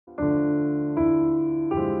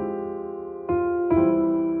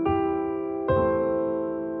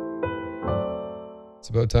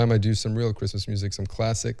about time I do some real Christmas music, some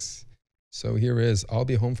classics. So here is I'll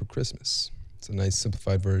Be Home for Christmas. It's a nice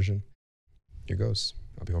simplified version. Here goes.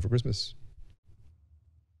 I'll be home for Christmas.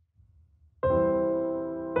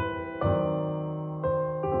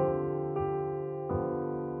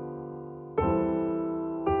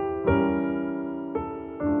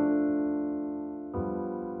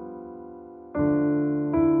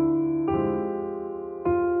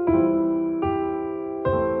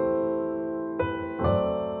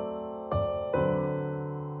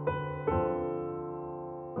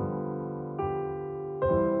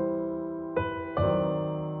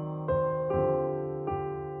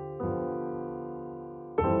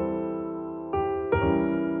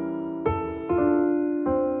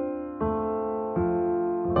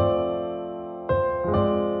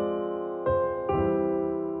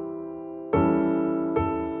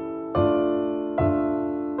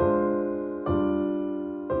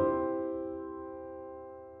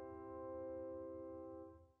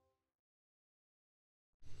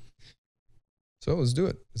 So let's do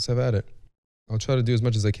it. Let's have at it. I'll try to do as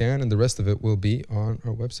much as I can, and the rest of it will be on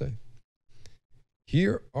our website.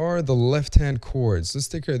 Here are the left-hand chords. Let's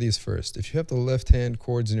take care of these first. If you have the left-hand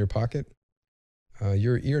chords in your pocket,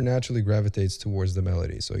 your ear naturally gravitates towards the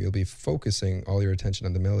melody. So you'll be focusing all your attention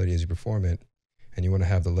on the melody as you perform it, and you want to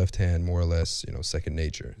have the left hand more or less, second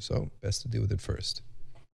nature. So best to deal with it first.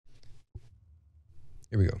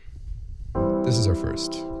 Here we go. This is our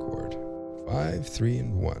first chord. 5, 3,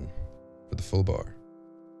 and 1. For the full bar.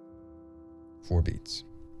 4 beats.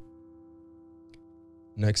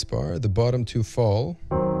 Next bar, the bottom 2 fall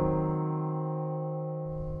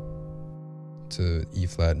to E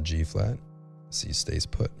flat and G flat. C stays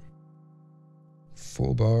put.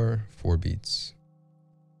 Full bar, 4 beats.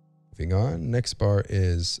 Moving on, next bar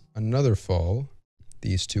is another fall.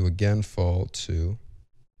 These 2 again fall to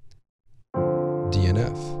D and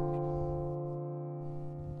F.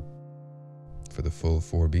 For the full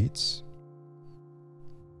 4 beats.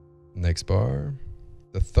 Next bar,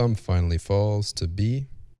 the thumb finally falls to B.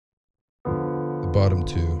 The bottom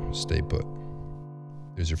 2 stay put.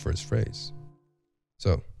 Here's your first phrase.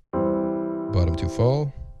 So, bottom 2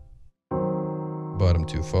 fall, bottom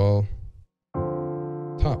 2 fall,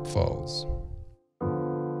 top falls.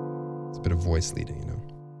 It's a bit of voice leading,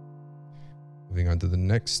 Moving on to the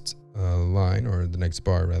next line, or the next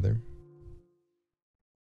bar rather.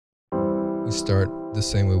 We start the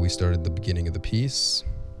same way we started the beginning of the piece.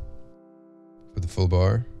 For the full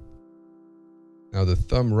bar. Now the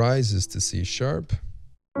thumb rises to C sharp.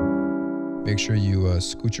 Make sure you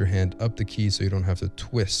scoot your hand up the key so you don't have to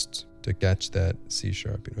twist to catch that C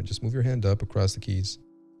sharp. Just move your hand up across the keys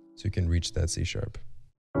so you can reach that C sharp.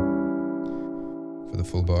 For the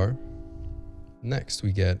full bar. Next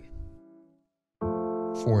we get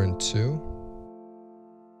 4 and 2.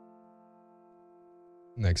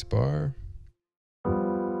 Next bar.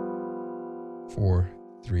 4,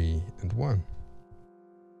 3, and 1.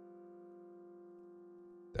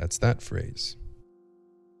 That's that phrase.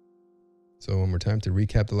 So one more time to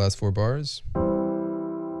recap the last 4 bars.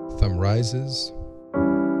 Thumb rises.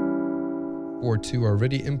 4, 2 are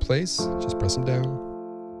already in place. Just press them down.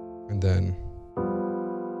 And then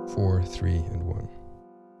 4, 3, and 1.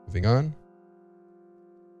 Moving on.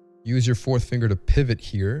 Use your 4th finger to pivot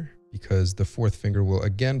here because the 4th finger will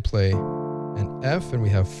again play an F, and we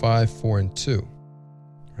have 5, 4, and 2. All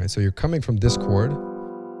right, so you're coming from this chord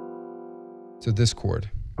to this chord.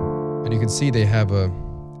 And you can see they have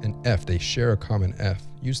an F. They share a common F.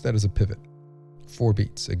 Use that as a pivot. 4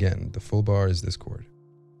 beats. Again, the full bar is this chord.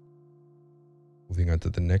 Moving on to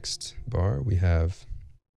the next bar, we have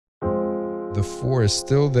the 4 is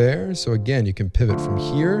still there. So again, you can pivot from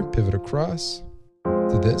here, pivot across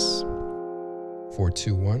to this. 4,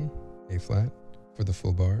 2, 1, A flat for the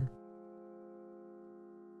full bar.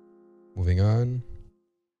 Moving on.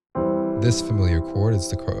 This familiar chord is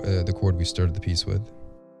the chord we started the piece with.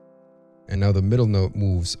 And now the middle note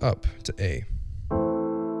moves up to A,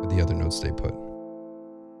 but the other notes stay put.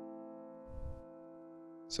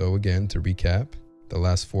 So again, to recap, the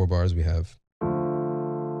last 4 bars we have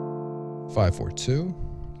 5, 4, 2,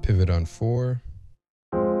 pivot on 4,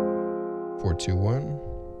 4, 2, 1,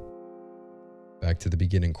 back to the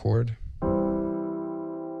beginning chord,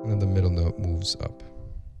 and then the middle note moves up.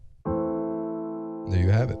 And there you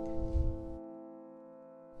have it.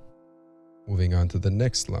 Moving on to the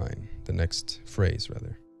next line, the next phrase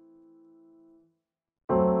rather.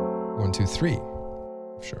 1, 2, 3,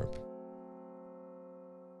 F sharp.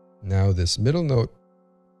 Now this middle note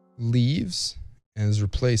leaves and is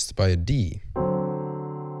replaced by a D,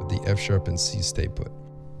 but the F sharp and C stay put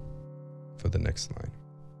for the next line.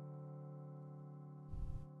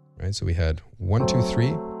 right? So we had 1, 2,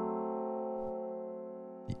 3.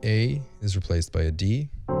 The A is replaced by a D.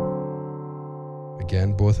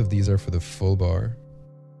 Again, both of these are for the full bar,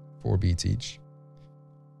 4 beats each.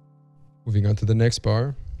 Moving on to the next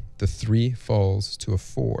bar, the 3 falls to a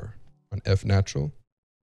 4 on F natural.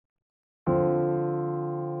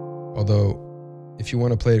 Although, if you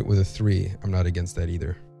want to play it with a 3, I'm not against that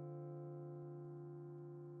either.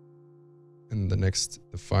 And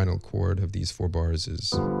the final chord of these 4 bars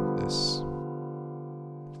is this.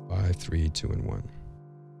 5, 3, 2, and 1.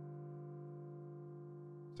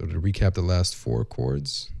 So to recap the last 4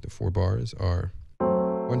 chords, the 4 bars are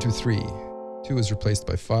 1, 2, 3. 2 is replaced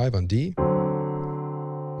by 5 on D.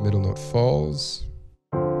 Middle note falls.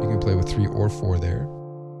 You can play with 3 or 4 there.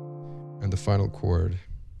 And the final chord,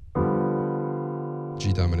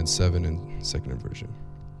 G dominant 7 in second inversion.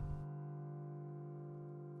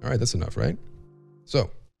 All right, that's enough, right? So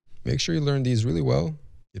make sure you learn these really well.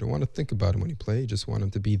 You don't want to think about them when you play. You just want them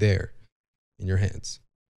to be there in your hands.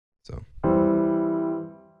 So.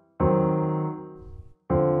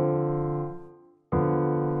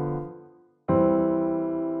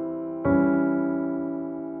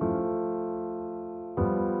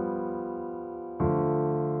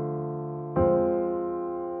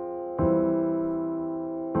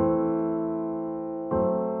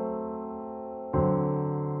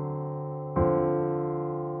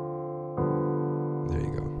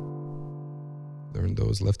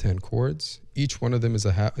 Those left-hand chords. Each one of them is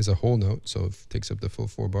a whole note, so it takes up the full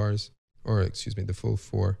 4 bars, or excuse me, the full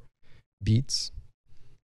 4 beats.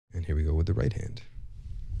 And here we go with the right hand.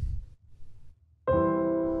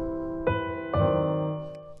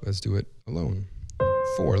 Let's do it alone.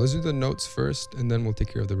 4. Let's do the notes first, and then we'll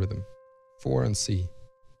take care of the rhythm. 4 on C.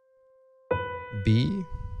 B,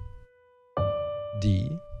 D,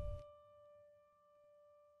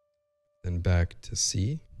 then back to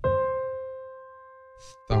C.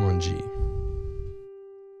 Thumb on G.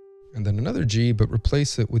 And then another G, but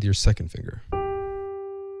replace it with your second finger.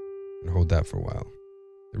 And hold that for a while.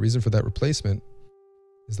 The reason for that replacement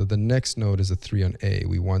is that the next note is a 3 on A.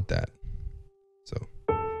 We want that. So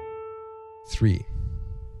 3.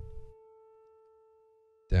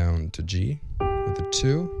 Down to G with the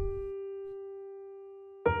 2.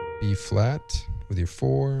 B flat with your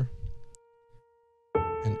 4.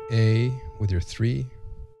 And A with your 3.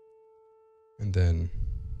 And then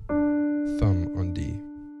thumb on D.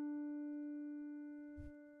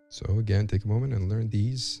 So again, take a moment and learn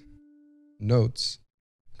these notes.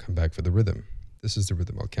 Come back for the rhythm. This is the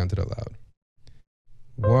rhythm. I'll count it out loud.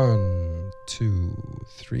 1, 2,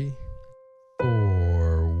 3,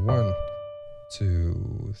 4. 1,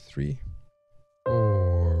 2, 3,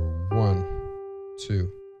 4. 1,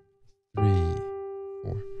 2, 3,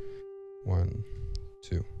 4. 1,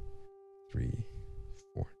 2, 3,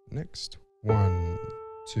 4. Next. 1,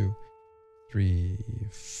 2, 3,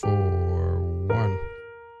 4. 1,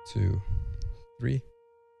 2, 3,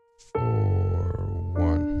 4.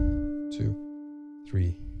 1, 2,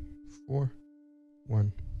 3, 4.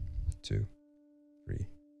 1, 2, 3,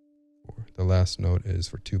 4. The last note is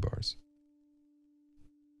for 2 bars.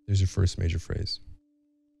 There's your first major phrase.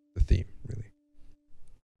 The theme, really.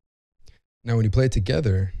 Now, when you play it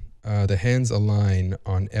together, the hands align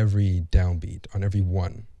on every downbeat, on every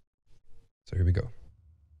 1. So here we go.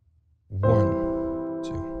 1,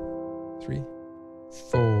 2, 3,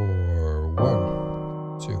 4.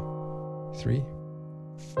 1, 2, 3,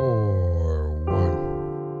 4.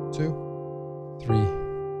 1, 2, 3,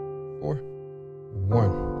 4.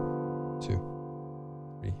 1, 2,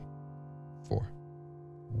 3, 4.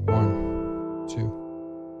 1, 2,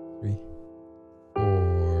 3, 4.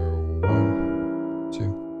 1, 2,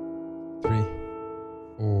 3,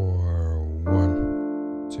 4.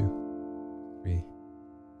 1, 2, 3,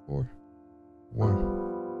 4. 1,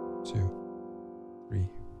 2, 3,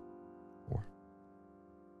 4.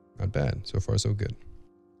 Not bad. So far, so good.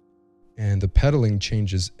 And the pedaling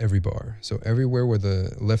changes every bar. So everywhere where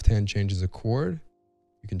the left hand changes a chord,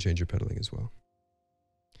 you can change your pedaling as well.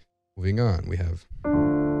 Moving on, we have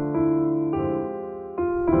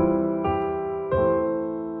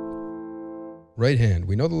right hand.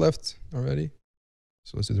 We know the left already,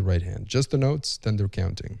 so let's do the right hand. Just the notes, then they're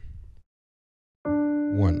counting.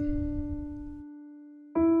 1,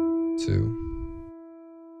 2,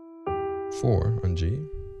 4 on G.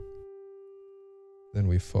 Then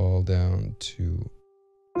we fall down to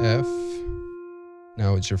F.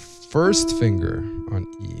 Now it's your first finger on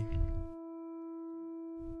E.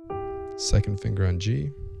 Second finger on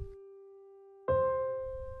G.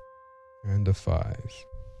 And a 5.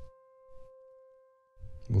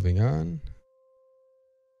 Moving on.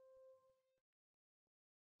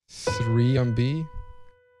 3 on B,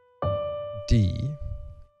 D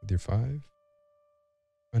with your 5,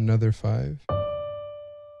 another 5,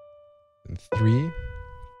 and 3,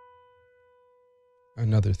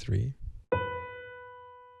 another 3,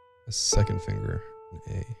 a second finger, an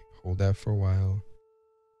A. Hold that for a while,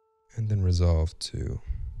 and then resolve to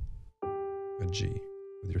a G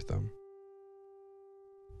with your thumb.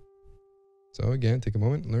 So again, take a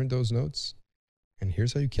moment, learn those notes, and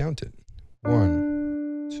here's how you count it.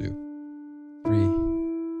 1, 2, 3,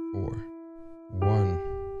 4. 1,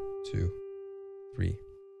 2, 3,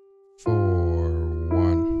 4.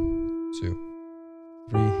 1, 2,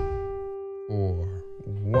 3, 4.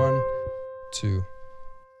 1, 2,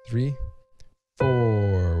 3,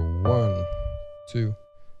 4. 1, 2,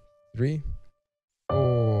 3,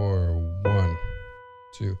 4. 1,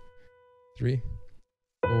 2, 3,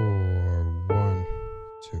 4. 1,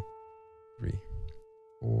 2, 3,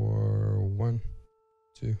 4. 1,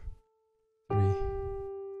 2, 3,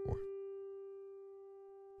 4.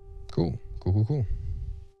 Cool, cool, cool, cool.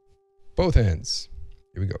 Both hands.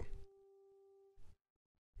 Here we go.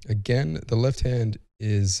 Again, the left hand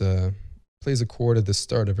is plays a chord at the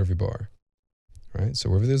start of every bar. Right? So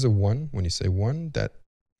wherever there's a 1, when you say 1, that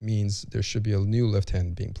means there should be a new left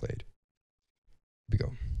hand being played. Here we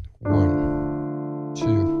go. 1,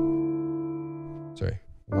 2, sorry.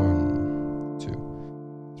 1, 2,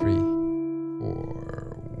 3,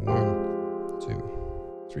 4. 1, 2,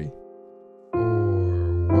 3, 4.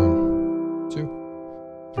 1, 2,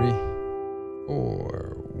 3,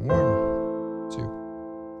 4. 1, 2,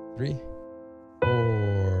 3, 4.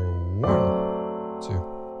 1, 2,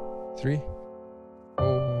 3,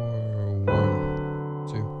 4. 1,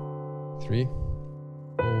 2, 3,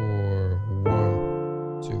 4.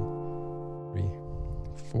 1, 2, 3,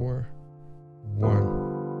 4.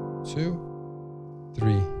 1, 2,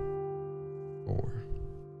 3, 4.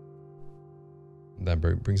 That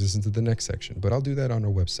brings us into the next section, but I'll do that on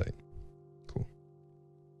our website. Cool.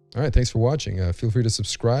 All right, thanks for watching. Feel free to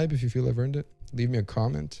subscribe if you feel I've earned it. Leave me a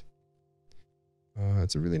comment.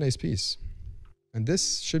 It's a really nice piece. And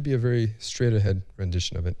this should be a very straight ahead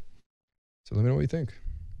rendition of it. So let me know what you think.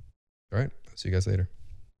 All right, I'll see you guys later.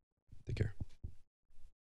 Take care.